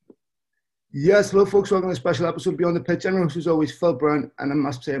Yes, hello folks, welcome to a special episode of Beyond the Pitch. I'm your host as always, Phil Brown, and I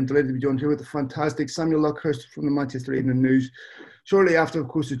must say I'm delighted to be joined here with the fantastic Samuel Luckhurst from the Manchester Evening News. Shortly after, of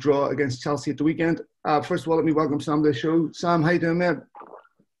course, the draw against Chelsea at the weekend. First of all, let me welcome Sam to the show. Sam, how you doing, mate?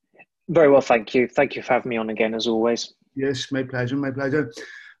 Very well, thank you. Thank you for having me on again, as always. Yes, my pleasure, my pleasure.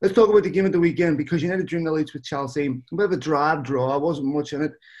 Let's talk about the game of the weekend, because United drew the leads with Chelsea. A bit of a drab draw, wasn't much in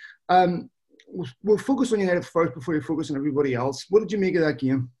it. We'll focus on United first before you focus on everybody else. What did you make of that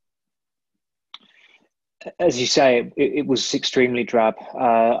game? As you say, it was extremely drab.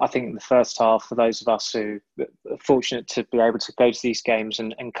 I think the first half, for those of us who are fortunate to be able to go to these games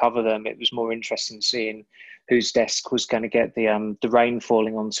and cover them, it was more interesting seeing whose desk was going to get the rain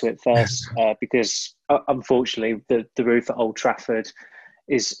falling onto it first, because unfortunately the roof at Old Trafford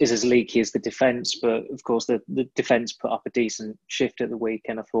is as leaky as the defence. But of course, the defence put up a decent shift at the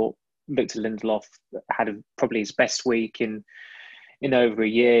weekend. I thought Victor Lindelof had probably his best week in over a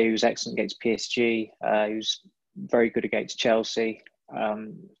year. He was excellent against PSG. He was very good against Chelsea.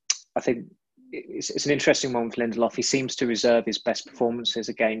 I think it's an interesting one with Lindelof. He seems to reserve his best performances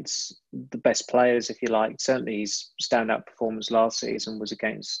against the best players, if you like. Certainly his standout performance last season was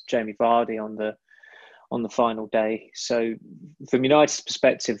against Jamie Vardy on the final day. So from United's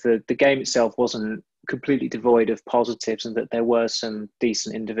perspective, the game itself wasn't completely devoid of positives, and that there were some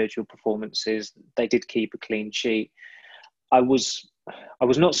decent individual performances. They did keep a clean sheet. I was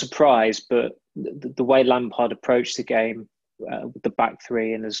not surprised, but the way Lampard approached the game with the back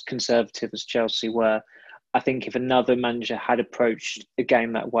three, and as conservative as Chelsea were, I think if another manager had approached a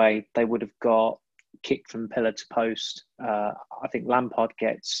game that way, they would have got kicked from pillar to post. I think Lampard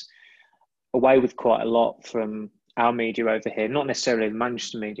gets away with quite a lot from our media over here, not necessarily the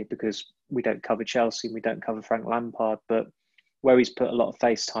Manchester media, because we don't cover Chelsea, we don't cover Frank Lampard, but where he's put a lot of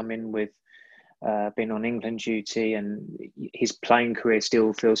face time in with being on England duty, and his playing career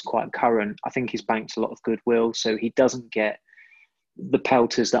still feels quite current. I think he's banked a lot of goodwill, so he doesn't get the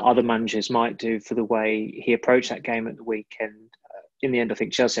pelters that other managers might do for the way he approached that game at the weekend. In the end, I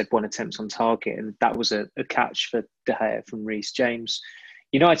think Chelsea had one attempt on target, and that was a catch for De Gea from Reece James.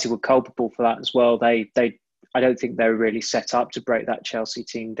 United were culpable for that as well. I don't think they were really set up to break that Chelsea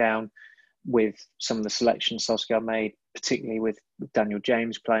team down with some of the selections Solskjaer made, particularly with Daniel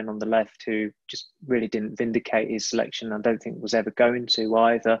James playing on the left, who just really didn't vindicate his selection. I don't think was ever going to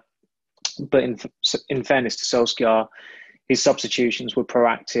either. But in fairness to Solskjaer, his substitutions were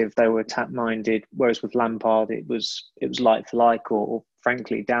proactive. They were attack-minded. Whereas with Lampard, it was like for like, or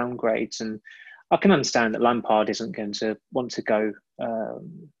frankly downgrades. And I can understand that Lampard isn't going to want to go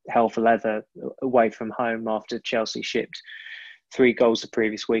hell for leather away from home after Chelsea shipped 3 goals the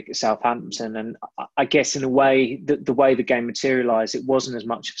previous week at Southampton. And I guess in a way, the way the game materialised, it wasn't as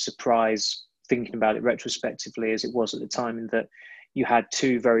much of a surprise thinking about it retrospectively as it was at the time, in that you had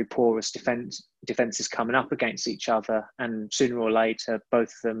 2 very porous defences coming up against each other, and sooner or later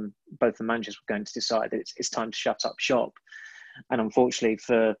both the managers were going to decide that it's time to shut up shop. And unfortunately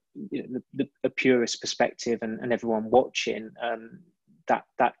for the purist perspective and everyone watching,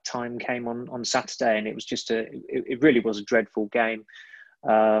 that time came on Saturday, and it was it really was a dreadful game.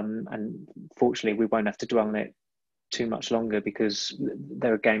 And fortunately, we won't have to dwell on it too much longer, because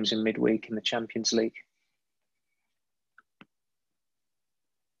there are games in midweek in the Champions League.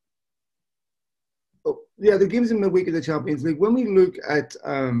 Oh, yeah, the games in midweek of the Champions League. When we look at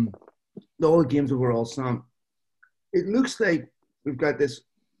all the games overall, Sam, it looks like we've got this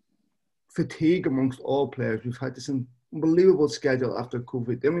fatigue amongst all players. We've had this unbelievable schedule after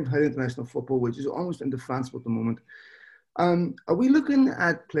COVID. Then we've had international football, which is almost indefensible at the moment. Are we looking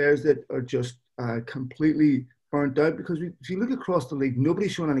at players that are just completely burnt out? Because if you look across the league,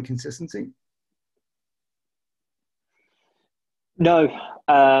 nobody's showing any consistency. No.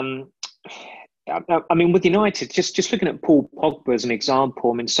 I mean, with United, just looking at Paul Pogba as an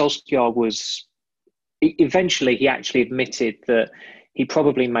example, I mean, Solskjaer eventually he actually admitted that he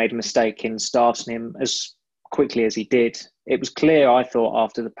probably made a mistake in starting him as quickly as he did. It was clear, I thought,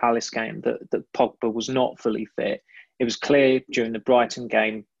 after the Palace game that Pogba was not fully fit. It was clear during the Brighton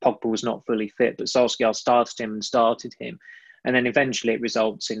game Pogba was not fully fit, but Solskjaer started him. And then eventually it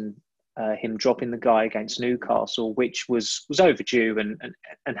results in him dropping the guy against Newcastle, which was overdue and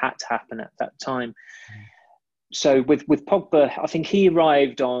had to happen at that time. So with Pogba, I think he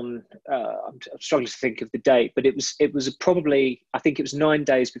arrived on, I'm struggling to think of the date, but it was probably, I think it was 9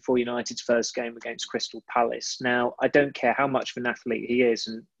 days before United's first game against Crystal Palace. Now, I don't care how much of an athlete he is,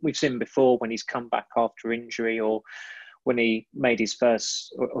 and we've seen before when he's come back after injury, or when he made his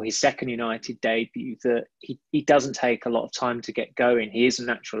first or his second United debut, that he doesn't take a lot of time to get going. He is a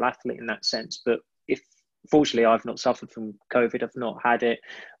natural athlete in that sense, but Fortunately, I've not suffered from COVID. I've not had it,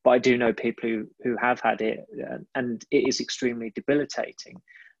 but I do know people who have had it, and it is extremely debilitating.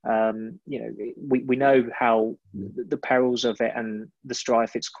 We know how the perils of it and the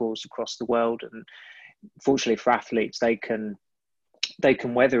strife it's caused across the world, and fortunately for athletes, they can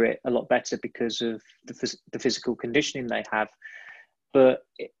weather it a lot better because of the physical conditioning they have. But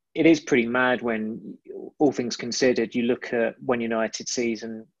it is pretty mad when, all things considered, you look at when United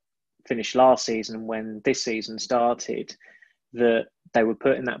season finished last season and when this season started, that they were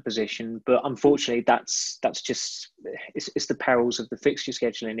put in that position. But unfortunately, that's just it's the perils of the fixture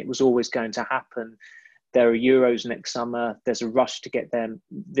scheduling. It was always going to happen. There are Euros next summer. There's a rush to get them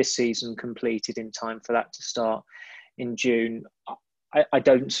this season completed in time for that to start in June. I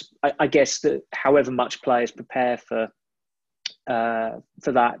guess that however much players prepare for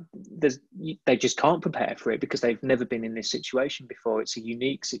that, they just can't prepare for it because they've never been in this situation before. It's a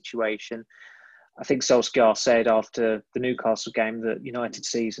unique situation. I think Solskjaer said after the Newcastle game that United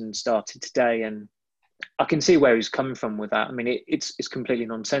season started today, and I can see where he's coming from with that. I mean, it's completely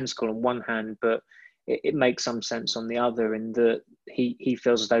nonsensical on one hand, but it makes some sense on the other, in that he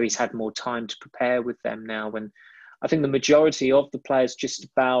feels as though he's had more time to prepare with them now. When I think the majority of the players just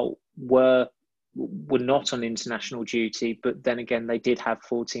about were not on international duty, but then again, they did have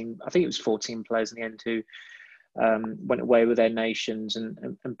 14, I think it was 14 players in the end who went away with their nations and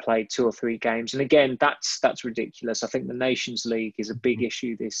played 2 or 3 games. And again, that's ridiculous. I think the Nations League is a big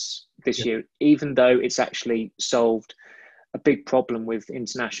issue this year, even though it's actually solved a big problem with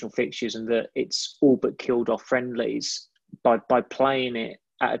international fixtures, and that it's all but killed off friendlies by playing it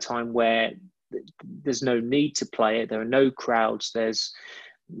at a time where there's no need to play it. There are no crowds. There's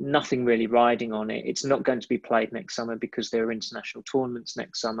nothing really riding on it. It's not going to be played next summer because there are international tournaments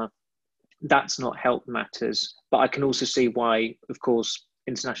next summer. That's not helped matters. But I can also see why, of course,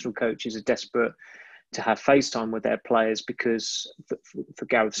 international coaches are desperate to have FaceTime with their players, because for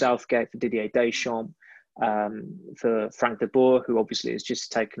Gareth Southgate, for Didier Deschamps, for Frank de Boer, who obviously has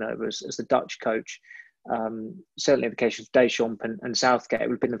just taken over as the Dutch coach, certainly in the case of Deschamps and Southgate, it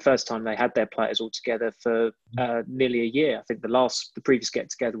would have been the first time they had their players all together for nearly a year. I think the previous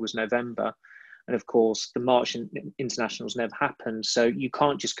get-together was November. And of course, the March internationals never happened. So you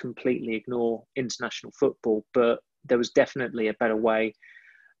can't just completely ignore international football, but there was definitely a better way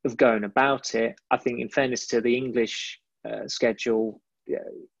of going about it. I think, in fairness to the English schedule,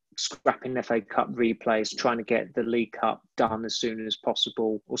 scrapping FA Cup replays, trying to get the League Cup done as soon as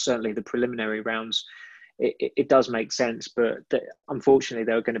possible, or certainly the preliminary rounds, it does make sense. But unfortunately,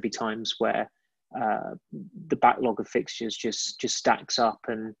 there are going to be times where the backlog of fixtures just stacks up,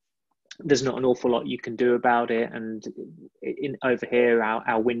 and there's not an awful lot you can do about it. And over here,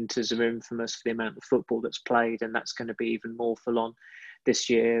 our winters are infamous for the amount of football that's played, and that's going to be even more full on this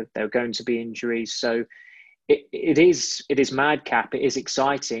year. There are going to be injuries. So it is madcap. It is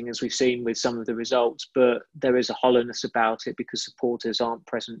exciting, as we've seen with some of the results, but there is a hollowness about it because supporters aren't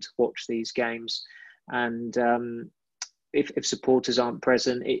present to watch these games. And if supporters aren't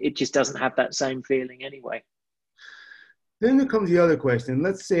present, it just doesn't have that same feeling anyway. Then there comes the other question.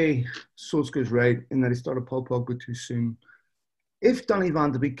 Let's say Solskjaer's right in that he started Paul Pogba too soon. If Donny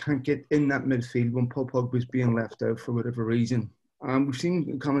van de Beek can't get in that midfield when Paul Pogba is being left out for whatever reason, we've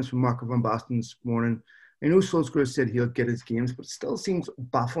seen comments from Marco van Basten this morning. I know Solskjaer said he'll get his games, but it still seems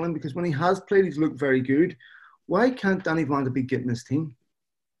baffling because when he has played, he's looked very good. Why can't Donny van de Beek get in his team?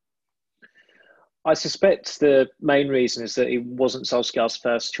 I suspect the main reason is that he wasn't Solskjaer's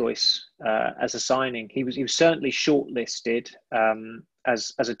first choice as a signing. He was certainly shortlisted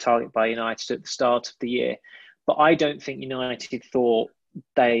as a target by United at the start of the year, but I don't think United thought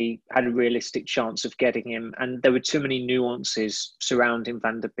they had a realistic chance of getting him. And there were too many nuances surrounding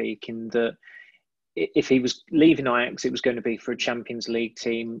Van der Beek, in that if he was leaving Ajax, it was going to be for a Champions League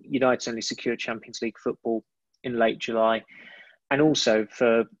team. United only secured Champions League football in late July. And also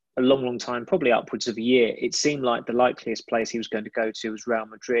for a long time, probably upwards of a year, it seemed like the likeliest place he was going to go to was Real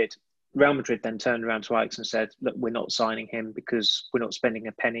Madrid. Real Madrid then turned around to Ajax and said, look, we're not signing him because we're not spending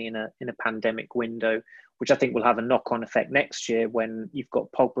a penny in a pandemic window, which I think will have a knock-on effect next year when you've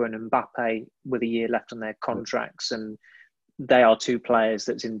got Pogba and Mbappe with a year left on their contracts. And they are two players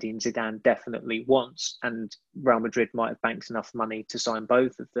that Zinedine Zidane definitely wants. And Real Madrid might have banked enough money to sign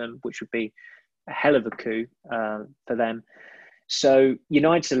both of them, which would be a hell of a coup for them. So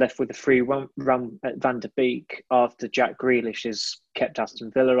United are left with a free run at Van der Beek after Jack Grealish has kept Aston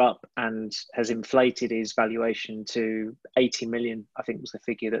Villa up and has inflated his valuation to 80 million, I think was the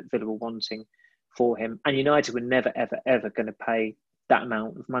figure that Villa were wanting for him. And United were never, ever, ever going to pay that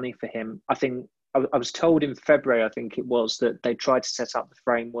amount of money for him. I think I was told in February, I think it was, that they tried to set up the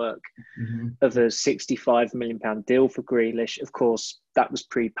framework Mm-hmm. of a £65 million deal for Grealish. Of course, that was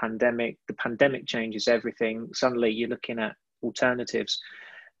pre-pandemic. The pandemic changes everything. Suddenly you're looking at alternatives.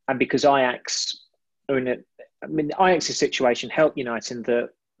 And because Ajax are in Ajax's situation helped United in that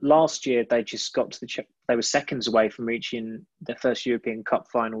last year they just got to they were seconds away from reaching their first European Cup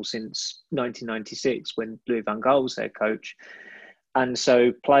final since 1996 when Louis van Gaal was their coach. And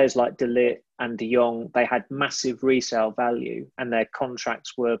so players like De Ligt and De Jong, they had massive resale value and their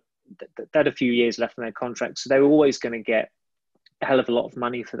contracts they had a few years left on their contracts. So they were always going to get a hell of a lot of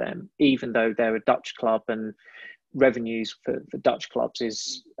money for them, even though they're a Dutch club and revenues for Dutch clubs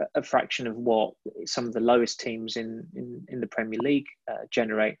is a fraction of what some of the lowest teams in the Premier League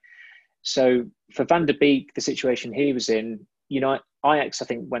generate. So for Van der Beek, the situation he was in, Ajax, I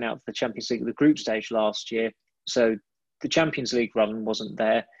think, went out of the Champions League at the group stage last year. So the Champions League run wasn't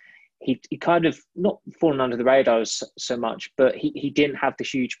there. He kind of not fallen under the radar so much, but he didn't have the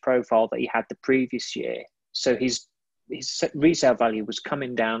huge profile that he had the previous year. So his resale value was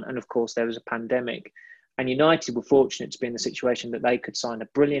coming down. And of course, there was a pandemic. And United were fortunate to be in the situation that they could sign a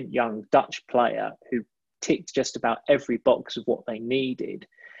brilliant young Dutch player who ticked just about every box of what they needed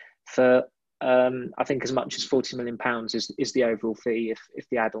for, I think, as much as £40 million is the overall fee if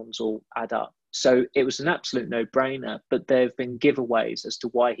the add-ons all add up. So it was an absolute no-brainer, but there have been giveaways as to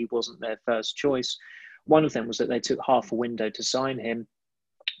why he wasn't their first choice. One of them was that they took half a window to sign him,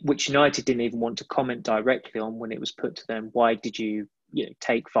 which United didn't even want to comment directly on when it was put to them. Why did you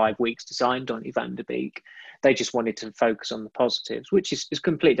take 5 weeks to sign Donny van der Beek? They just wanted to focus on the positives, which is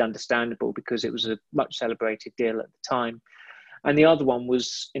completely understandable because it was a much celebrated deal at the time. And the other one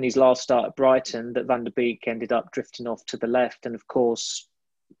was in his last start at Brighton that Van der Beek ended up drifting off to the left. And of course,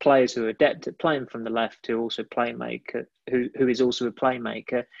 players who are adept at playing from the left, who is also a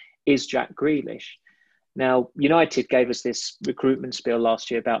playmaker, is Jack Grealish. Now, United gave us this recruitment spiel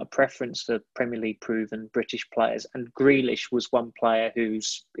last year about a preference for Premier League proven British players. And Grealish was one player they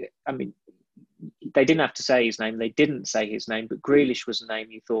didn't have to say his name. They didn't say his name, but Grealish was a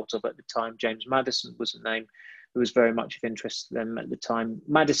name you thought of at the time. James Maddison was a name who was very much of interest to them at the time.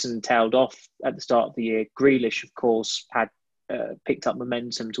 Maddison tailed off at the start of the year. Grealish, of course, had picked up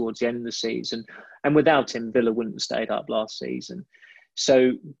momentum towards the end of the season. And without him, Villa wouldn't have stayed up last season.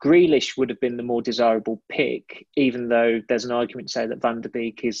 So Grealish would have been the more desirable pick, even though there's an argument to say that Van der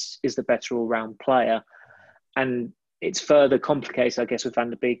Beek is the better all-round player. And it's further complicated, I guess, with Van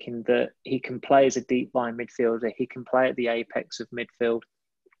der Beek in that he can play as a deep line midfielder. He can play at the apex of midfield.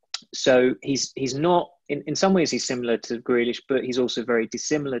 So he's not, in some ways he's similar to Grealish, but he's also very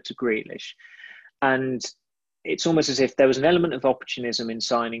dissimilar to Grealish. And it's almost as if there was an element of opportunism in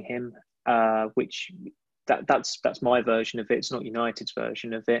signing him, which that's my version of it. It's not United's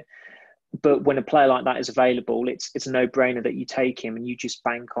version of it. But when a player like that is available, it's a no-brainer that you take him and you just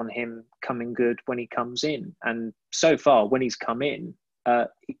bank on him coming good when he comes in. And so far, when he's come in,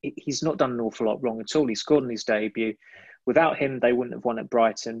 he's not done an awful lot wrong at all. He scored in his debut. Without him, they wouldn't have won at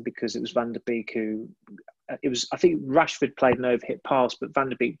Brighton because it was Van der Beek who... I think Rashford played an overhit pass, but Van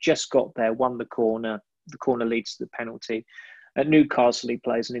der Beek just got there, won the corner. The corner leads to the penalty. At Newcastle, he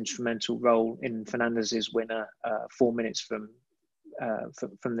plays an instrumental role in Fernandez's winner 4 minutes from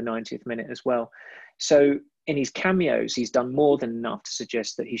the 90th minute as well. So in his cameos, he's done more than enough to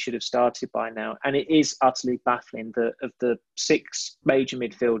suggest that he should have started by now. And it is utterly baffling that of the 6 major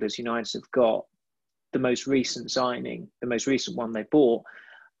midfielders United have got, the most recent signing, the most recent one they bought,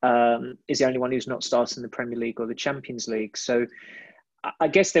 is the only one who's not started in the Premier League or the Champions League. So I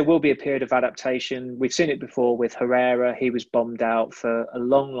guess there will be a period of adaptation. We've seen it before with Herrera. He was bombed out for a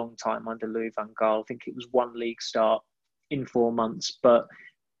long, long time under Louis van Gaal. I think it was 1 league start in 4 months, but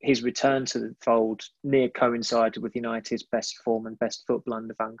his return to the fold near coincided with United's best form and best football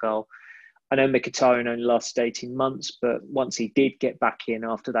under Van Gaal. I know Mkhitaryan only lasted 18 months, but once he did get back in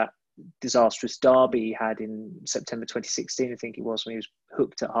after that disastrous derby he had in September 2016, I think it was, when he was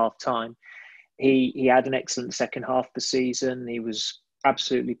hooked at half-time, he had an excellent second half of the season. He was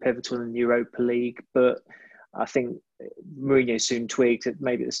absolutely pivotal in the Europa League, but I think Mourinho soon tweaked at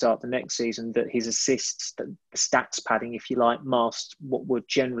maybe at the start of the next season that his assists, the stats padding, if you like, masked what were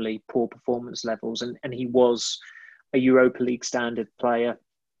generally poor performance levels. And he was a Europa League standard player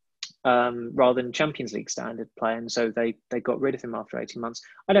rather than Champions League standard player. And so they got rid of him after 18 months.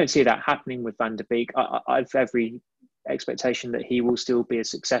 I don't see that happening with Van der Beek. I've every expectation that he will still be a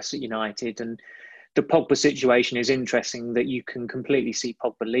success at United. And the Pogba situation is interesting that you can completely see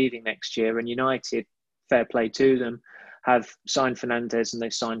Pogba leaving next year, and United, fair play to them, have signed Fernandes and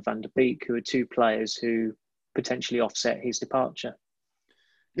they've signed Van der Beek, who are 2 players who potentially offset his departure.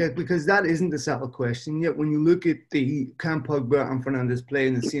 Yeah, because that isn't a settled question yet. When you look at the can Pogba and Fernandes play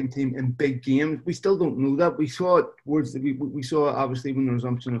in the same team in big games, we still don't know that. We saw it towards we saw obviously when the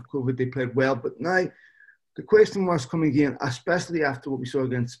resumption of COVID, they played well, but now the question was coming again, especially after what we saw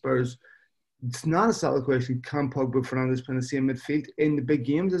against Spurs. It's not a settled question. Can Pogba and Fernandes play in the same midfield in the big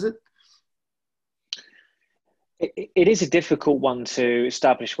games? Is it? It is a difficult one to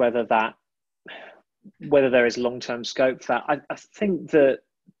establish whether there is long-term scope for that. I think that.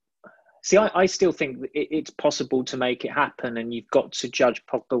 See, I still think it's possible to make it happen, and you've got to judge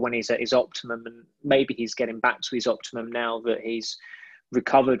Pogba when he's at his optimum, and maybe he's getting back to his optimum now that he's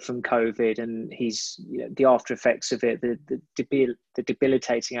recovered from COVID and he's the after effects of it, the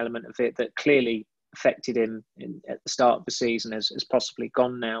debilitating element of it that clearly affected him at the start of the season has possibly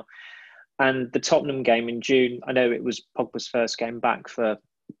gone now. And the Tottenham game in June, I know it was Pogba's first game back for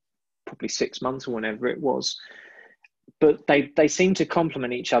probably 6 months or whenever it was. But they seem to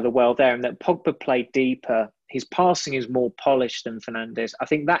complement each other well there, and that Pogba played deeper. His passing is more polished than Fernandes. I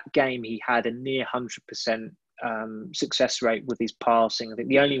think that game he had a near 100% success rate with his passing. I think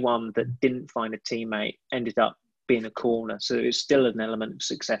the only one that didn't find a teammate ended up being a corner. So it's still an element of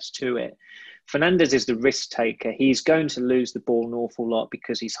success to it. Fernandes is the risk taker. He's going to lose the ball an awful lot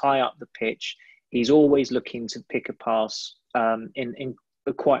because he's high up the pitch. He's always looking to pick a pass in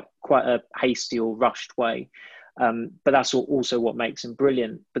quite a hasty or rushed way. But that's also what makes him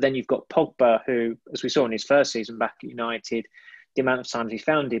brilliant. But then you've got Pogba, who, as we saw in his first season back at United, the amount of times he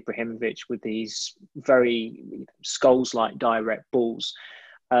found Ibrahimovic with these very Scholes-like direct balls.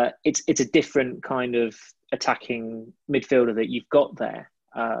 It's a different kind of attacking midfielder that you've got there.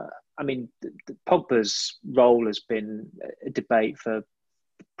 I mean, Pogba's role has been a debate for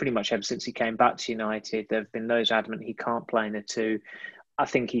pretty much ever since he came back to United. There have been those adamant he can't play in a two. I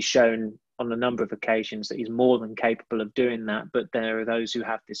think he's shown on a number of occasions that he's more than capable of doing that, but there are those who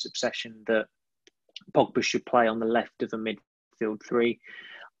have this obsession that Pogba should play on the left of a midfield three.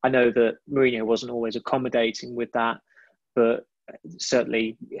 I know that Mourinho wasn't always accommodating with that, but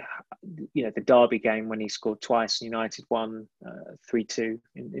certainly, the Derby game when he scored twice and United won 3-2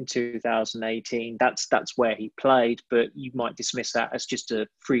 in 2018, that's where he played, but you might dismiss that as just a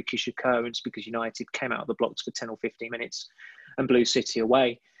freakish occurrence because United came out of the blocks for 10 or 15 minutes and blew City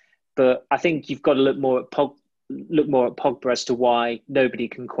away. But I think you've got to look more at Pogba as to why nobody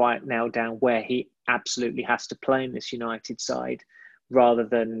can quite nail down where he absolutely has to play in this United side, rather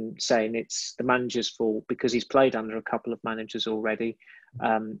than saying it's the manager's fault, because he's played under a couple of managers already.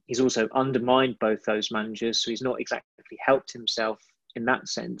 He's also undermined both those managers, so he's not exactly helped himself in that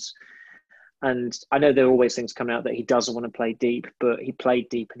sense. And I know there are always things coming out that he doesn't want to play deep, but he played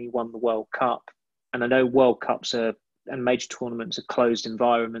deep and he won the World Cup. And I know World Cups and major tournaments are closed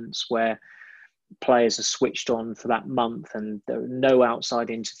environments where players are switched on for that month and there are no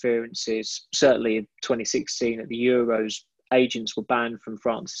outside interferences. Certainly in 2016 at the Euros, agents were banned from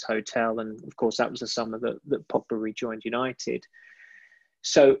France's hotel. And of course, that was the summer that Pogba rejoined United.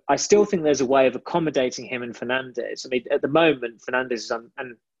 So I still think there's a way of accommodating him and Fernandes. I mean, at the moment,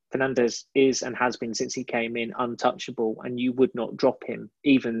 Fernandes is and has been since he came in untouchable, and you would not drop him,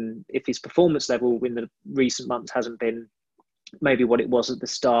 even if his performance level in the recent months hasn't been maybe what it was at the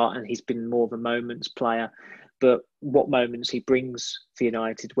start, and he's been more of a moments player. But what moments he brings for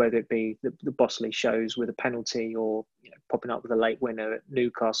United, whether it be the Bosley shows with a penalty or popping up with a late winner at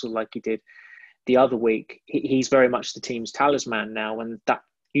Newcastle like he did the other week, he's very much the team's talisman now, and that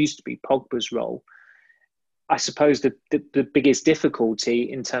used to be Pogba's role. I suppose the biggest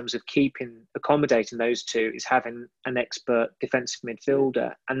difficulty in terms of accommodating those two is having an expert defensive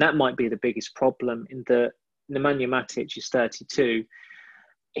midfielder. And that might be the biggest problem in that Nemanja Matic is 32.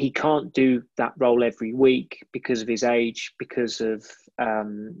 He can't do that role every week because of his age, because of,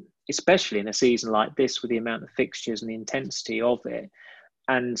 especially in a season like this with the amount of fixtures and the intensity of it.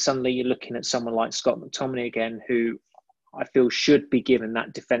 And suddenly you're looking at someone like Scott McTominay again, who I feel should be given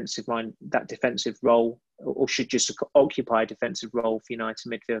that defensive role, or should just occupy a defensive role for United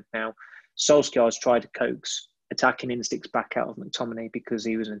midfield now. Solskjaer has tried to coax attacking instincts back out of McTominay because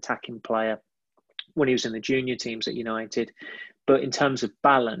he was an attacking player when he was in the junior teams at United. But in terms of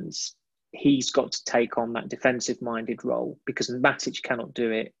balance, he's got to take on that defensive-minded role because Matic cannot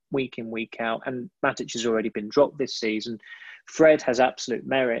do it week in, week out. And Matic has already been dropped this season. Fred has absolute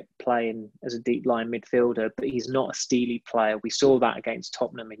merit playing as a deep line midfielder, but he's not a steely player. We saw that against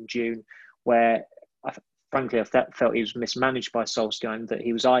Tottenham in June, where frankly I felt he was mismanaged by Solskjaer and that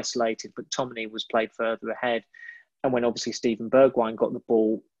he was isolated, but McTominay was played further ahead. And when obviously Steven Bergwijn got the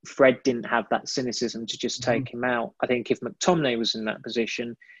ball, Fred didn't have that cynicism to just take him out. I think if McTominay was in that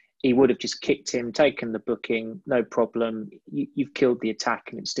position, he would have just kicked him, taken the booking, no problem. You've killed the attack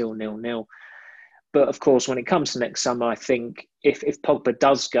and it's still 0-0. But of course, when it comes to next summer, I think if Pogba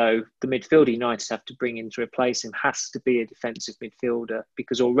does go, the midfielder United have to bring in to replace him has to be a defensive midfielder,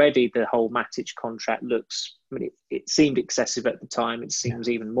 because already the whole Matic contract looks, I mean, it seemed excessive at the time. It seems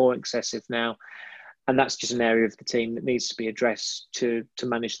even more excessive now. And that's just an area of the team that needs to be addressed to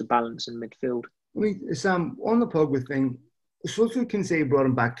manage the balance in midfield. I mean, Sam, on the Pogba thing, Solskjaer can say he brought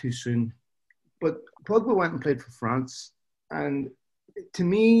him back too soon. But Pogba went and played for France. And to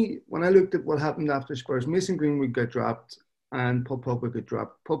me, when I looked at what happened after Spurs, Mason Greenwood got dropped and Paul Pogba got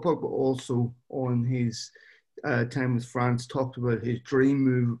dropped. Paul Pogba also, on his time with France, talked about his dream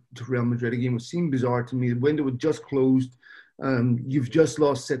move to Real Madrid again, which seemed bizarre to me. The window had just closed. You've just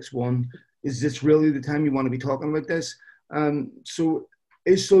lost 6-1. Is this really the time you want to be talking about this? So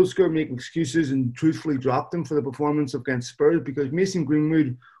is Solskjaer making excuses and truthfully dropped him for the performance against Spurs? Because Mason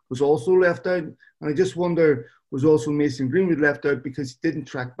Greenwood was also left out. And I just wonder, was also Mason Greenwood left out because he didn't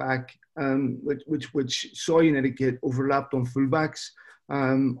track back, which saw United get overlapped on fullbacks?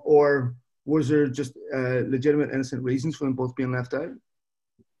 Or was there just legitimate, innocent reasons for them both being left out?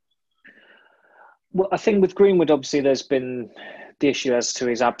 Well, I think with Greenwood, obviously, there's been the issue as to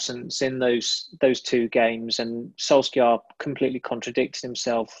his absence in those two games, and Solskjaer completely contradicted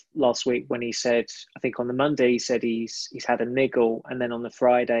himself last week when he said, I think on the Monday he said he's had a niggle, and then on the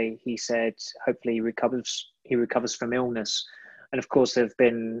Friday he said hopefully he recovers from illness. And of course there have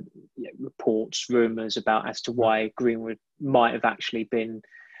been reports, rumours about as to why Greenwood might have actually been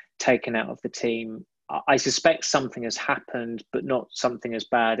taken out of the team. I suspect something has happened, but not something as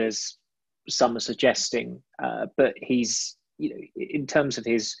bad as some are suggesting. But he's, in terms of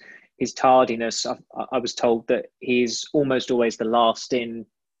his tardiness, I was told that he's almost always the last in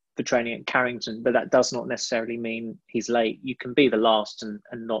for training at Carrington, but that does not necessarily mean he's late. You can be the last and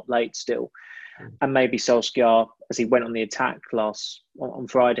not late still. And maybe Solskjaer, as he went on the attack on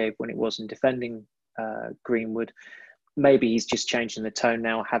Friday when it was in defending Greenwood, maybe he's just changing the tone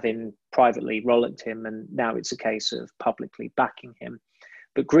now, having privately rollicked him, and now it's a case of publicly backing him.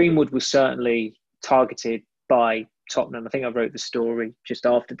 But Greenwood was certainly targeted by Tottenham. I think I wrote the story just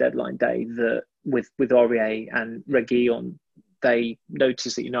after deadline day that with Aurier and Reguilon, they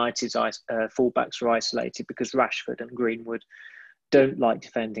noticed that United's fullbacks were isolated because Rashford and Greenwood don't like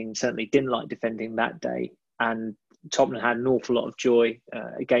defending, certainly didn't like defending that day. And Tottenham had an awful lot of joy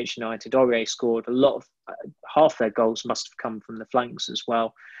against United. Aurier scored a lot of, half their goals must have come from the flanks as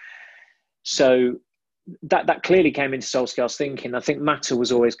well. So that clearly came into Solskjaer's thinking. I think Mata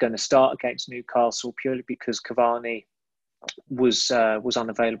was always going to start against Newcastle purely because Cavani was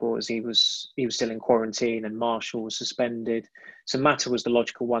unavailable, as he was still in quarantine, and Marshall was suspended. So Mata was the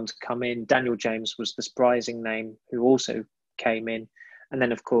logical one to come in. Daniel James was the surprising name who also came in. And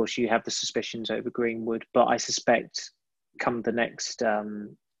then, of course, you have the suspicions over Greenwood. But I suspect come the next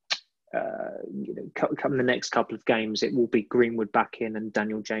come the next couple of games, it will be Greenwood back in and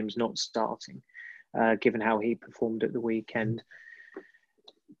Daniel James not starting, given how he performed at the weekend.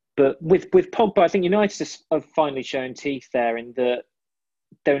 But with Pogba, I think United have finally shown teeth there, in that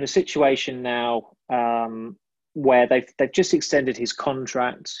they're in a situation now where they've just extended his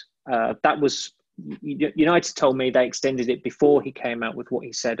contract. That was, United told me they extended it before he came out with what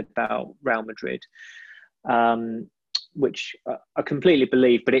he said about Real Madrid, which I completely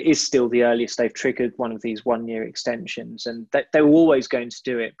believe, but it is still the earliest they've triggered one of these 1-year extensions, and they were always going to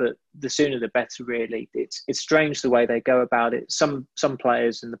do it, but the sooner the better, really. It's strange the way they go about it. Some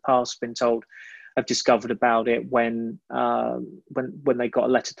players in the past have been told, have discovered about it when they got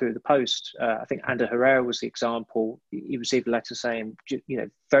a letter through the post. I think Ander Herrera was the example. He received a letter saying,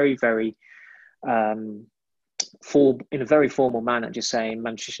 very, very in a very formal manner, just saying,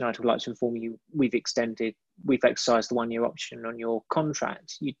 Manchester United would like to inform you we've exercised the 1-year option on your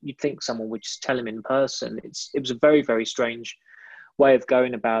contract. You'd think someone would just tell him in person. It was a very, very strange way of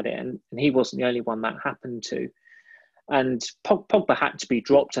going about it, and he wasn't the only one that happened to. And Pogba had to be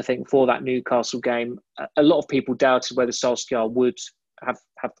dropped, I think, for that Newcastle game. A lot of people doubted whether Solskjaer would have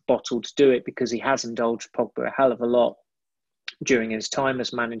the bottle to do it, because he has indulged Pogba a hell of a lot during his time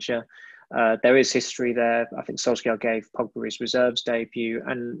as manager. There is history there. I think Solskjaer gave Pogba his reserves debut,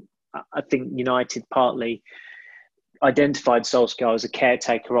 and I think United partly identified Solskjaer as a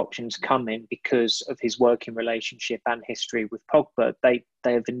caretaker option to come in because of his working relationship and history with Pogba. They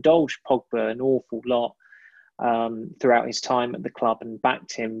have indulged Pogba an awful lot throughout his time at the club and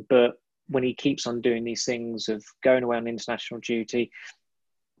backed him. But when he keeps on doing these things of going away on international duty,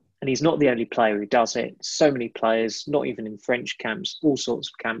 and he's not the only player who does it. So many players, not even in French camps, all sorts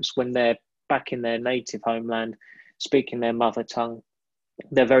of camps, when they're back in their native homeland, speaking their mother tongue,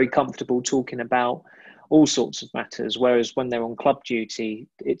 they're very comfortable talking about all sorts of matters. Whereas when they're on club duty,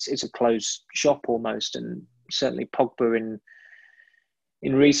 it's a closed shop almost. And certainly Pogba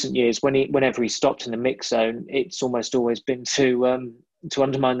in recent years, whenever he stopped in the mix zone, it's almost always been to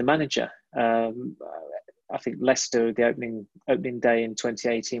undermine the manager. I think Leicester, the opening day in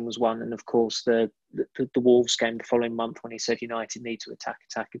 2018 was one, and of course the Wolves game the following month when he said United need to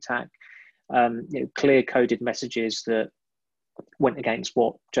attack. Clear coded messages that went against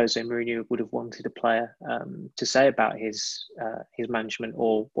what Jose Mourinho would have wanted a player to say about his management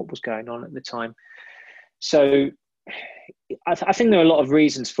or what was going on at the time. So I think there are a lot of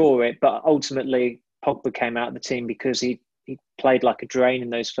reasons for it, but ultimately Pogba came out of the team because he played like a drain in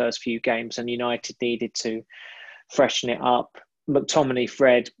those first few games, and United needed to freshen it up. McTominay,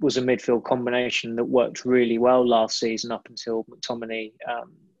 Fred was a midfield combination that worked really well last season up until McTominay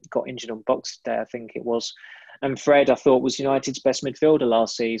got injured on Boxing Day, I think it was. And Fred, I thought, was United's best midfielder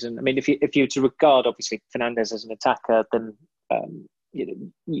last season. I mean, if you were to regard, obviously, Fernandes as an attacker, then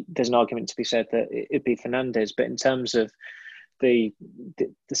there's an argument to be said that it'd be Fernandes. But in terms of the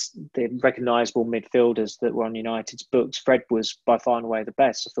recognisable midfielders that were on United's books, Fred was by far and away the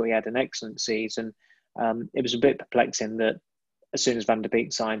best. I thought he had an excellent season. It was a bit perplexing that as soon as Van der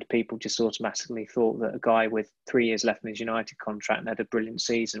Beek signed, people just automatically thought that a guy with 3 years left in his United contract and had a brilliant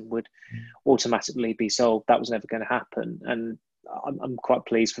season would automatically be sold. That was never going to happen. And I'm quite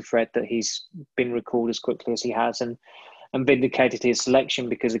pleased for Fred that he's been recalled as quickly as he has and vindicated his selection,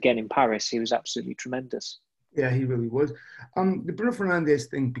 because again, in Paris, he was absolutely tremendous. Yeah, he really was. The Bruno Fernandes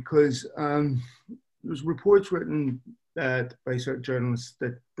thing, because there's reports written by certain journalists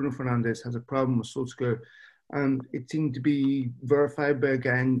that Bruno Fernandes has a problem with Solskjaer. It seemed to be verified by a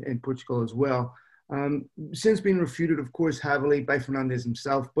guy in Portugal as well. Since being refuted, of course, heavily by Fernandes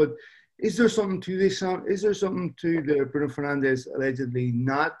himself. But is there something to this? Is there something to the Bruno Fernandes allegedly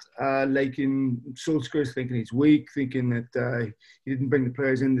not liking Solskjaer's, thinking he's weak, thinking that he didn't bring the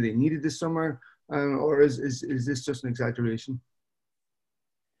players in that they needed this summer? Or is this just an exaggeration?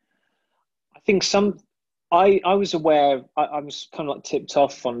 I think I was aware, I was kind of like tipped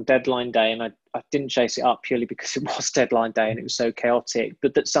off on deadline day, and I didn't chase it up purely because it was deadline day and it was so chaotic,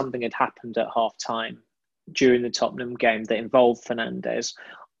 but that something had happened at half time during the Tottenham game that involved Fernandes.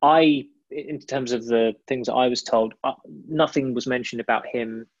 In terms of the things that I was told, nothing was mentioned about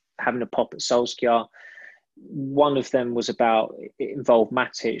him having a pop at Solskjaer. One of them was about, it involved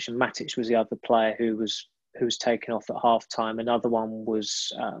Matic, and Matic was the other player who was taken off at half time. Another one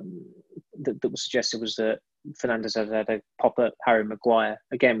was that was suggested was that Fernandes had a pop at Harry Maguire,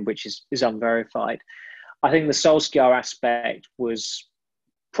 again, which is unverified. I think the Solskjaer aspect was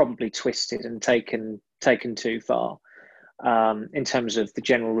probably twisted and taken too far in terms of the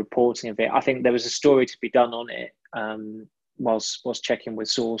general reporting of it. I think there was a story to be done on it whilst checking with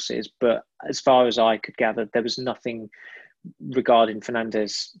sources, but as far as I could gather, there was nothing regarding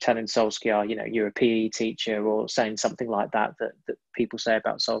Fernandes telling Solskjaer, you're a PE teacher, or saying something like that people say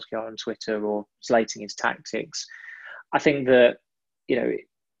about Solskjaer on Twitter, or slating his tactics. I think that,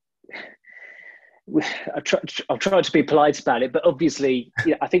 I'll try to be polite about it, but obviously,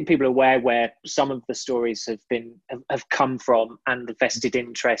 I think people are aware where some of the stories have come from, and the vested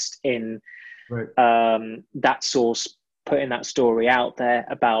interest in that source putting that story out there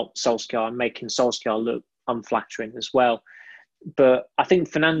about Solskjaer and making Solskjaer look unflattering as well. But I think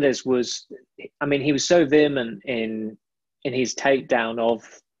Fernandes he was so vehement in his takedown of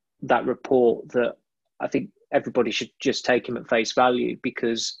that report that I think everybody should just take him at face value,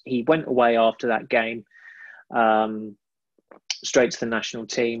 because he went away after that game straight to the national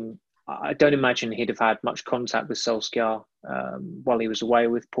team. I don't imagine he'd have had much contact with Solskjaer while he was away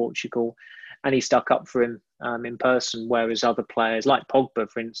with Portugal, and he stuck up for him in person, whereas other players like Pogba,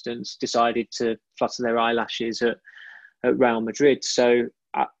 for instance, decided to flutter their eyelashes at Real Madrid. So,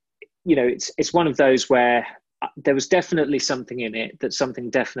 it's one of those where there was definitely something in it, that something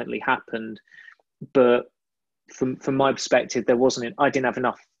definitely happened. But from my perspective, I didn't have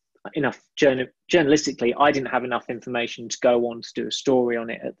enough journalistically, I didn't have enough information to go on to do a story on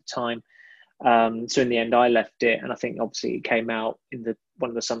it at the time. So in the end, I left it, and I think obviously it came out in one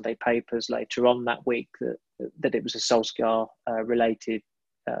of the Sunday papers later on that week that it was a Solskjaer related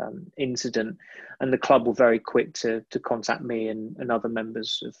incident, and the club were very quick to contact me and other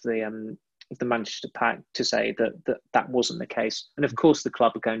members of the Manchester Pack to say that wasn't the case. And of course, the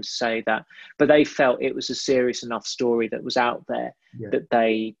club are going to say that, but they felt it was a serious enough story that was out there that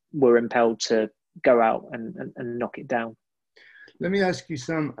they were impelled to go out and knock it down. Let me ask you,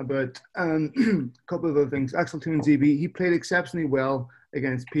 Sam, about a couple of other things. Axel Tuanzebe, he played exceptionally well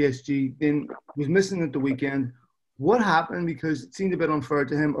against PSG, then was missing at the weekend. What happened? Because it seemed a bit unfair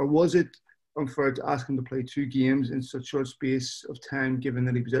to him, or was it unfair to ask him to play 2 games in such short space of time, given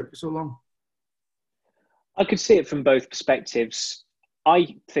that he was out for so long? I could see it from both perspectives.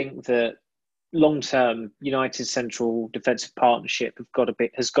 I think that long-term United central defensive partnership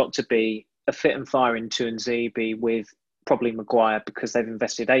has got to be a fit and firing Tuanzebe with probably Maguire, because they've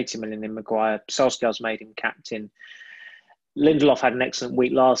invested 80 million in Maguire. Solskjaer's made him captain. Lindelof had an excellent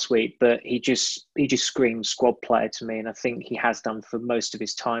week last week, but he just screams squad player to me, and I think he has done for most of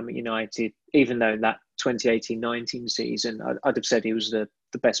his time at United. Even though in that 2018-19 season, I'd have said he was the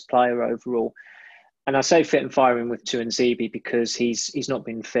best player overall. And I say fit and firing with Tuanzebe because he's not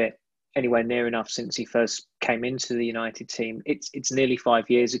been fit anywhere near enough since he first came into the United team. It's nearly 5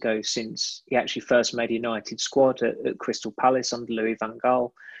 years ago since he actually first made a United squad at Crystal Palace under Louis van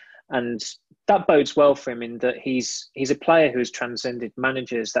Gaal. And that bodes well for him in that he's a player who has transcended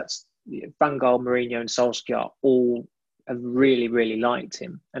managers. That's Van Gaal, Mourinho and Solskjaer all have really, really liked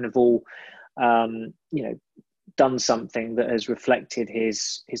him and have all, done something that has reflected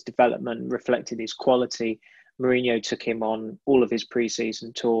his development, reflected his quality. Mourinho took him on all of his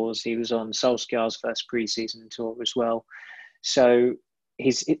pre-season tours. He was on Solskjaer's first pre-season tour as well. So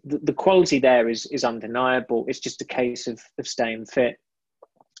the quality there is undeniable. It's just a case of staying fit.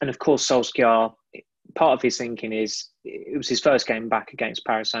 And of course, Solskjaer, part of his thinking is it was his first game back against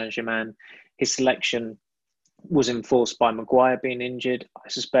Paris Saint-Germain. His selection was enforced by Maguire being injured. I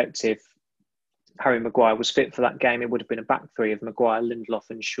suspect if Harry Maguire was fit for that game, it would have been a back three of Maguire,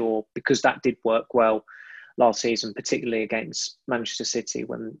 Lindelof and Shaw, because that did work well last season, particularly against Manchester City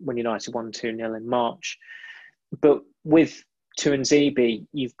when United won 2-0 in March. But with Tuanzebe,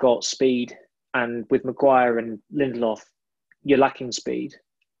 you've got speed, and with Maguire and Lindelof, you're lacking speed.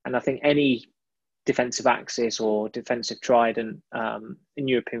 And I think any defensive axis or defensive trident in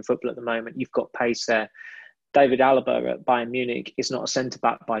European football at the moment, you've got pace there. David Alaba at Bayern Munich is not a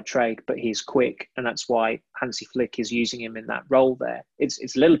centre-back by trade, but he's quick, and that's why Hansi Flick is using him in that role there.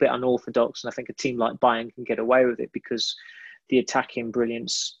 It's a little bit unorthodox, and I think a team like Bayern can get away with it because the attacking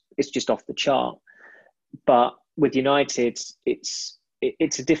brilliance is just off the chart. But with United, it's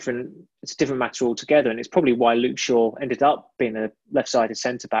a different matter altogether, and it's probably why Luke Shaw ended up being a left-sided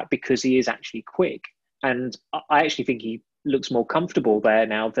centre-back, because he is actually quick, and I actually think he looks more comfortable there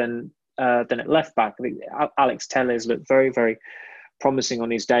now than at left back. I think Alex Telles looked very, very promising on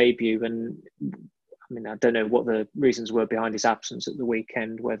his debut, and I mean, I don't know what the reasons were behind his absence at the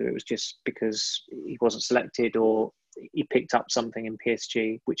weekend, whether it was just because he wasn't selected or he picked up something in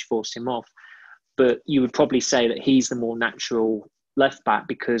PSG which forced him off. But you would probably say that he's the more natural left back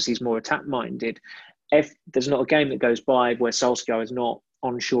because he's more attack minded. If there's not a game that goes by where Solskjaer is not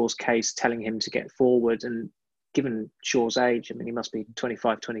on Shaw's case telling him to get forward, and given Shaw's age, I mean, he must be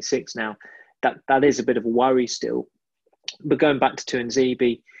 25, 26 now, that is a bit of a worry still. But going back to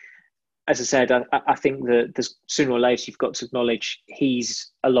Tuanzebe, as I said, I think that there's, sooner or later you've got to acknowledge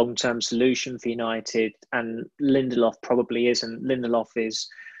he's a long-term solution for United, and Lindelof probably isn't. Lindelof is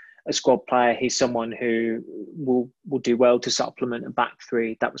a squad player. He's someone who will do well to supplement a back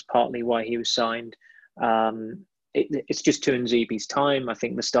three. That was partly why he was signed. It's just Tuanzebe's time. I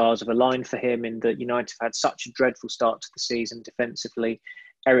think the stars have aligned for him in that United have had such a dreadful start to the season defensively.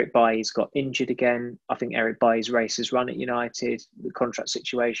 Eric Bailly's got injured again. I think Eric Bailly's race has run at United. The contract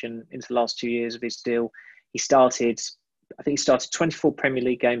situation into the last 2 years of his deal. He started 24 Premier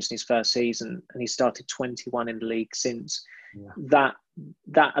League games in his first season, and he started 21 in the league since. Yeah.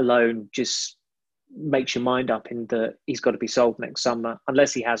 That alone just makes your mind up in that he's got to be sold next summer,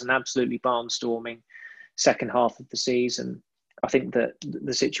 unless he has an absolutely barnstorming second half of the season. I think that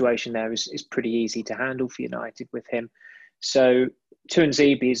the situation there is pretty easy to handle for United with him. So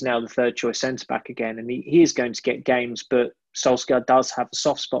Tuanzebe is now the third choice centre-back again, and he is going to get games, but Solskjaer does have a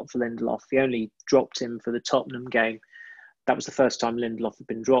soft spot for Lindelof. He only dropped him for the Tottenham game. That was the first time Lindelof had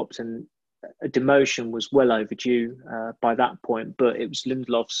been dropped, and a demotion was well overdue by that point, but it was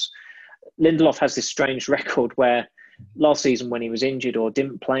Lindelof has this strange record where last season when he was injured or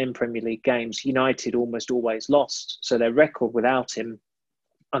didn't play in Premier League games, United almost always lost. So their record without him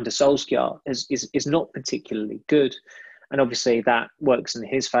under Solskjaer is not particularly good. And obviously that works in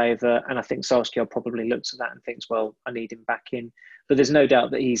his favour. And I think Solskjaer probably looks at that and thinks, well, I need him back in. But there's no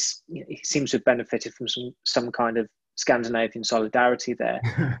doubt that he seems to have benefited from some kind of Scandinavian solidarity there.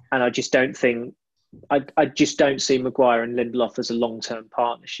 And I just don't see Maguire and Lindelof as a long-term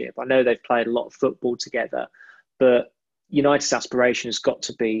partnership. I know they've played a lot of football together, but United's aspiration has got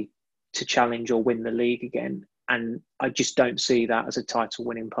to be to challenge or win the league again. And I just don't see that as a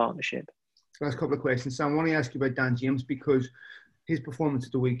title-winning partnership. Last couple of questions. Sam, I want to ask you about Dan James, because his performance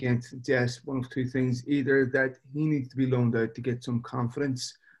at the weekend suggests one of two things: either that he needs to be loaned out to get some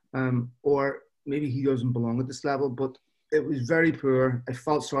confidence, or maybe he doesn't belong at this level. But it was very poor. I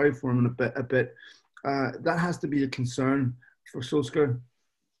felt sorry for him a bit. That has to be a concern for Solskjaer.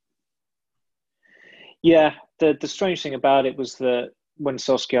 Yeah, the strange thing about it was that when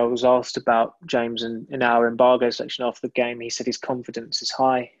Solskjaer was asked about James in our embargo section after the game, he said his confidence is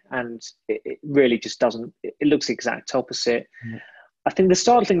high, and it really just doesn't. It looks the exact opposite. Yeah. I think the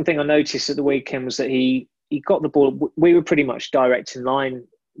startling thing I noticed at the weekend was that he got the ball. We were pretty much direct in line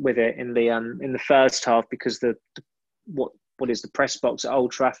with it in the first half because what is the press box at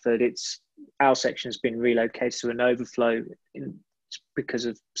Old Trafford? Our section has been relocated to an overflow because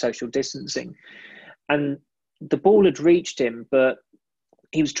of social distancing, and the ball had reached him, but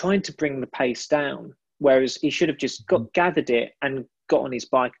he was trying to bring the pace down, whereas he should have just gathered it and got on his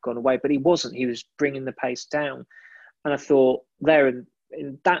bike and gone away. But he wasn't. He was bringing the pace down. And I thought there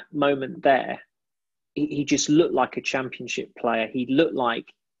in that moment there, he just looked like a championship player. He looked like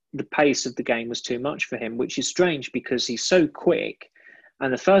the pace of the game was too much for him, which is strange because he's so quick.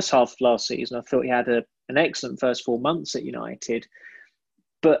 And the first half of last season, I thought he had an excellent first 4 months at United.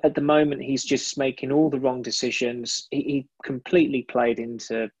 But at the moment, he's just making all the wrong decisions. He completely played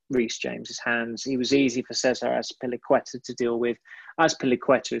into Reece James's hands. He was easy for Cesar Azpilicueta to deal with.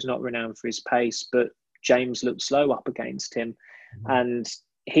 Azpilicueta is not renowned for his pace, but James looked slow up against him. And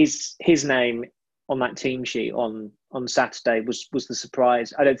his name on that team sheet on Saturday was the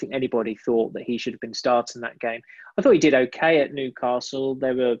surprise. I don't think anybody thought that he should have been starting that game. I thought he did okay at Newcastle.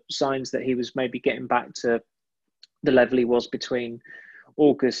 There were signs that he was maybe getting back to the level he was between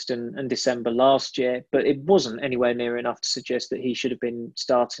August and December last year, but it wasn't anywhere near enough to suggest that he should have been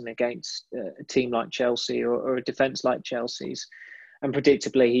starting against a team like Chelsea or a defence like Chelsea's. And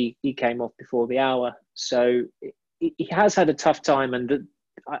predictably, he came off before the hour. So he has had a tough time, and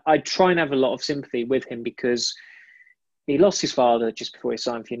I try and have a lot of sympathy with him because he lost his father just before he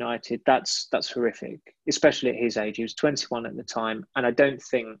signed for United. That's horrific, especially at his age. He was 21 at the time, and I don't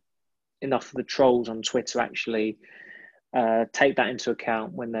think enough of the trolls on Twitter actually take that into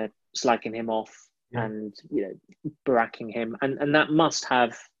account when they're slagging him off and barracking him, and that must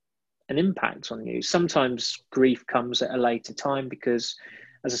have an impact on you. Sometimes grief comes at a later time because,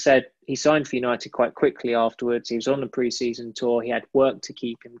 as I said, he signed for United quite quickly afterwards. He was on the pre-season tour. He had work to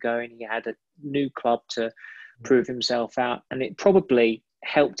keep him going. He had a new club to prove himself out, and it probably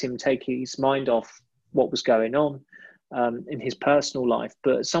helped him take his mind off what was going on in his personal life.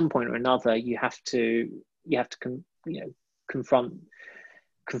 But at some point or another, you have to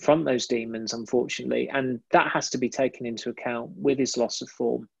confront those demons, unfortunately, and that has to be taken into account with his loss of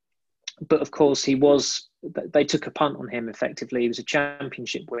form. But of course, they took a punt on him effectively. He was a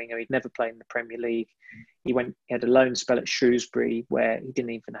championship winger. He'd never played in the Premier League. He had a loan spell at Shrewsbury where he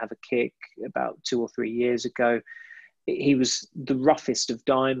didn't even have a kick about 2 or 3 years ago. He was the roughest of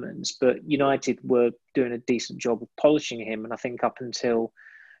diamonds, but United were doing a decent job of polishing him. And I think up until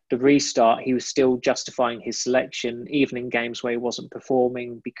the restart, he was still justifying his selection, even in games where he wasn't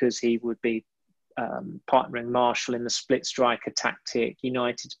performing, because he would be partnering Marshall in the split striker tactic.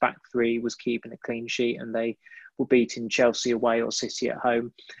 United's back three was keeping a clean sheet, and they were beating Chelsea away or City at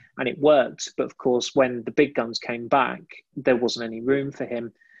home, and it worked. But of course, when the big guns came back, there wasn't any room for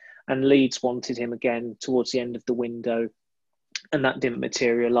him, and Leeds wanted him again towards the end of the window, and that didn't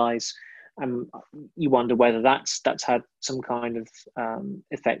materialise. You wonder whether that's had some kind of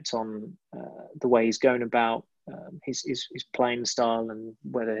effect on the way he's going about his playing style, and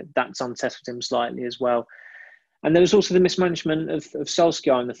whether that's unsettled him slightly as well. And there was also the mismanagement of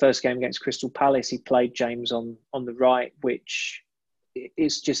Solskjaer in the first game against Crystal Palace. He played James on the right, which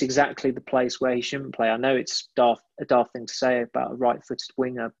is just exactly the place where he shouldn't play. I know it's a daft thing to say about a right-footed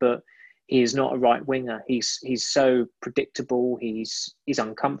winger, but he is not a right winger. He's so predictable. He's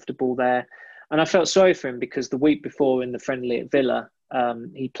uncomfortable there. And I felt sorry for him because the week before in the friendly at Villa,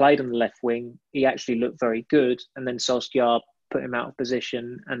 he played on the left wing. He actually looked very good. And then Solskjaer put him out of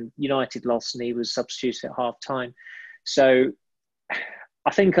position, and United lost, and he was substituted at half time. So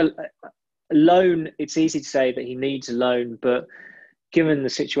I think a loan, it's easy to say that he needs a loan, but given the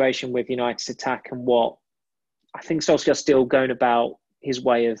situation with United's attack and what I think Solskjaer's still going about his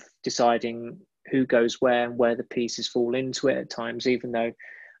way of deciding who goes where and where the pieces fall into it at times, even though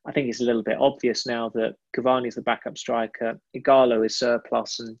I think it's a little bit obvious now that Cavani is the backup striker, Ighalo is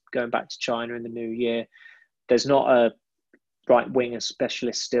surplus and going back to China in the new year. There's not a right winger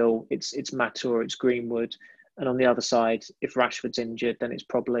specialist still. It's Mata or it's Greenwood. And on the other side, if Rashford's injured, then it's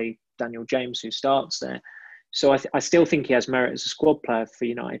probably Daniel James who starts there. So I still think he has merit as a squad player for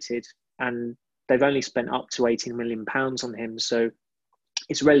United. And they've only spent up to £18 million on him. So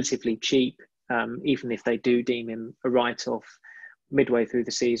it's relatively cheap, even if they do deem him a write-off midway through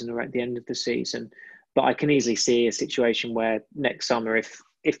the season or at the end of the season. But I can easily see a situation where next summer, if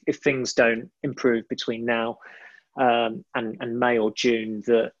things don't improve between now and May or June,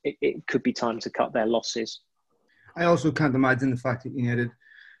 that it could be time to cut their losses. I also can't imagine the fact that United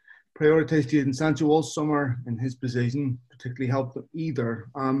prioritised Jadon Sancho all summer in his position particularly helped them either.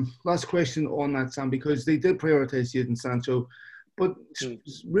 Last question on that, Sam, because they did prioritise Jadon Sancho, but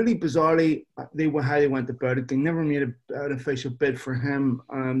really bizarrely, they went about it. They never made an official bid for him.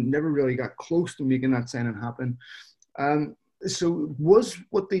 Never really got close to making that signing happen. So was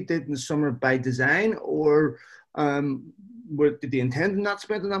what they did in the summer by design, or did they intend on not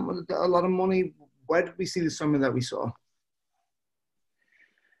spending a lot of money? Why did we see the summer that we saw?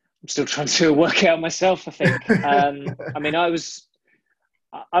 I'm still trying to work it out myself, I think. I mean, I was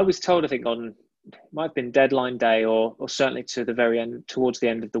told, I think might have been deadline day or certainly to the very end, towards the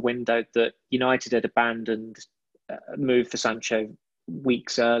end of the window, that United had abandoned a move for Sancho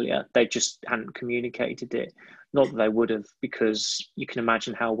weeks earlier. They just hadn't communicated it. Not that they would have, because you can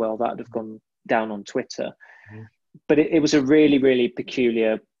imagine how well that would have gone down on Twitter. Mm. But it was a really, really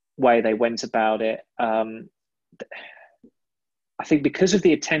peculiar way they went about it. I think because of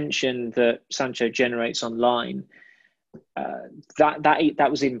the attention that Sancho generates online, that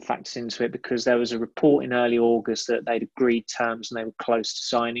was even factored into it, because there was a report in early August that they'd agreed terms and they were close to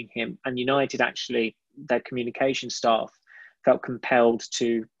signing him. And United actually, their communication staff felt compelled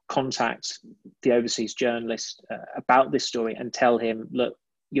to contact the overseas journalist about this story and tell him, look,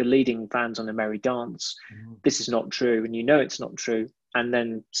 you're leading fans on a merry dance. This is not true, and it's not true. And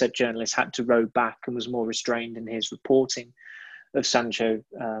then said journalist had to row back and was more restrained in his reporting of Sancho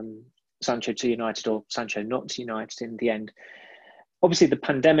to United, or Sancho not to United in the end. Obviously, the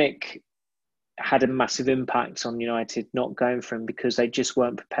pandemic had a massive impact on United not going for him, because they just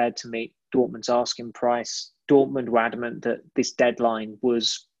weren't prepared to meet Dortmund's asking price. Dortmund were adamant that this deadline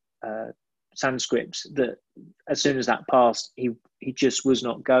was Sanskrit, that as soon as that passed, he just was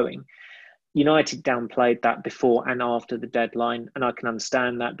not going. United downplayed that before and after the deadline, and I can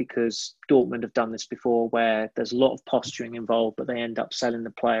understand that, because Dortmund have done this before, where there's a lot of posturing involved, but they end up selling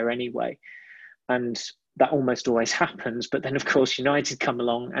the player anyway, and that almost always happens. But then, of course, United come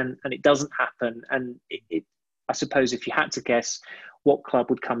along and it doesn't happen. And I suppose if you had to guess what club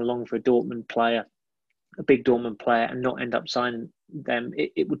would come along for a Dortmund player, a big Dortmund player, and not end up signing them,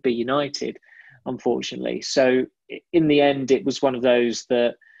 it would be United, unfortunately. So in the end, it was one of those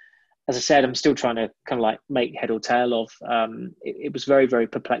that, as I said, I'm still trying to kind of like make head or tail of. It was very, very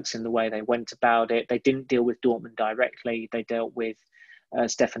perplexing the way they went about it. They didn't deal with Dortmund directly. They dealt with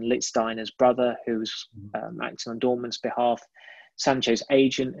Stefan Lichtsteiner's brother, who was acting on Dortmund's behalf. Sancho's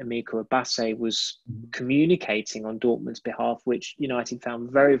agent, Emiko Abase, was communicating on Dortmund's behalf, which United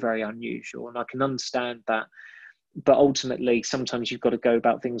found very, very unusual. And I can understand that. But ultimately, sometimes you've got to go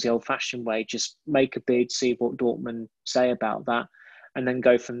about things the old-fashioned way. Just make a bid, see what Dortmund say about that, and then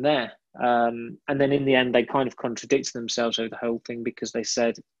go from there. And then in the end, they kind of contradicted themselves over the whole thing, because they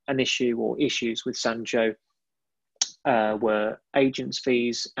said an issue or issues with Sancho were agents'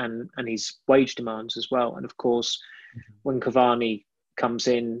 fees and his wage demands as well. And of course, when Cavani comes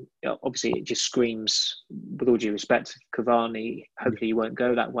in, obviously it just screams, with all due respect to Cavani, hopefully you won't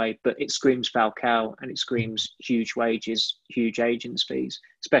go that way, but it screams Falcao, and it screams huge wages, huge agents' fees,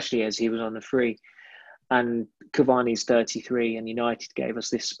 especially as he was on the free. And Cavani's 33, and United gave us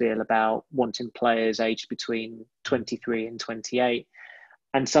this spiel about wanting players aged between 23 and 28.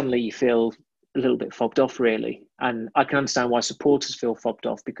 And suddenly you feel a little bit fobbed off, really. And I can understand why supporters feel fobbed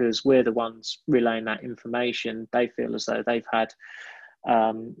off, because we're the ones relaying that information. They feel as though they've had,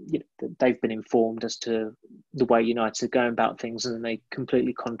 they've been informed as to the way United are going about things, and then they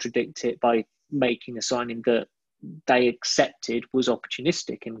completely contradict it by making a signing that they accepted was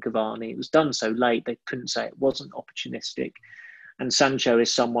opportunistic in Cavani. It was done so late, they couldn't say it wasn't opportunistic. And Sancho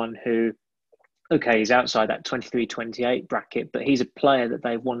is someone who, okay, he's outside that 23-28 bracket, but he's a player that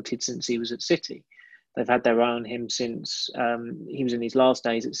they've wanted since he was at City. They've had their eye on him since he was in his last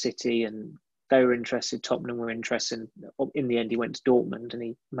days at City, and they were interested, Tottenham were interested. In the end, he went to Dortmund, and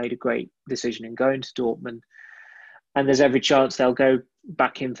he made a great decision in going to Dortmund. And there's every chance they'll go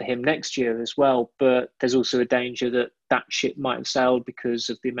back in for him next year as well. But there's also a danger that that ship might have sailed, because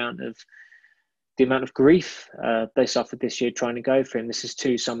of the amount of grief they suffered this year trying to go for him. This is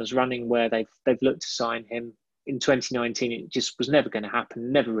 2 summers running where they've looked to sign him. In 2019, it just was never going to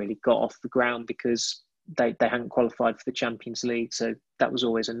happen. Never really got off the ground, because they hadn't qualified for the Champions League. So that was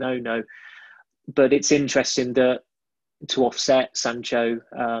always a no-no. But it's interesting that to offset Sancho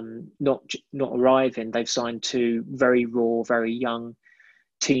not arriving, they've signed two very raw, very young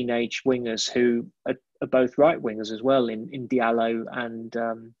teenage wingers who are both right wingers as well in Diallo and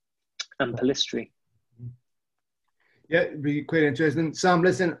Pellistri. Yeah, it'd be quite interesting. Sam,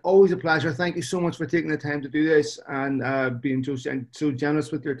 listen, always a pleasure. Thank you so much for taking the time to do this and being so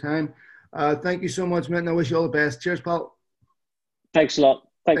generous with your time. Thank you so much, man. I wish you all the best. Cheers, pal. Thanks a lot.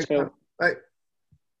 Thanks, Phil. Bye.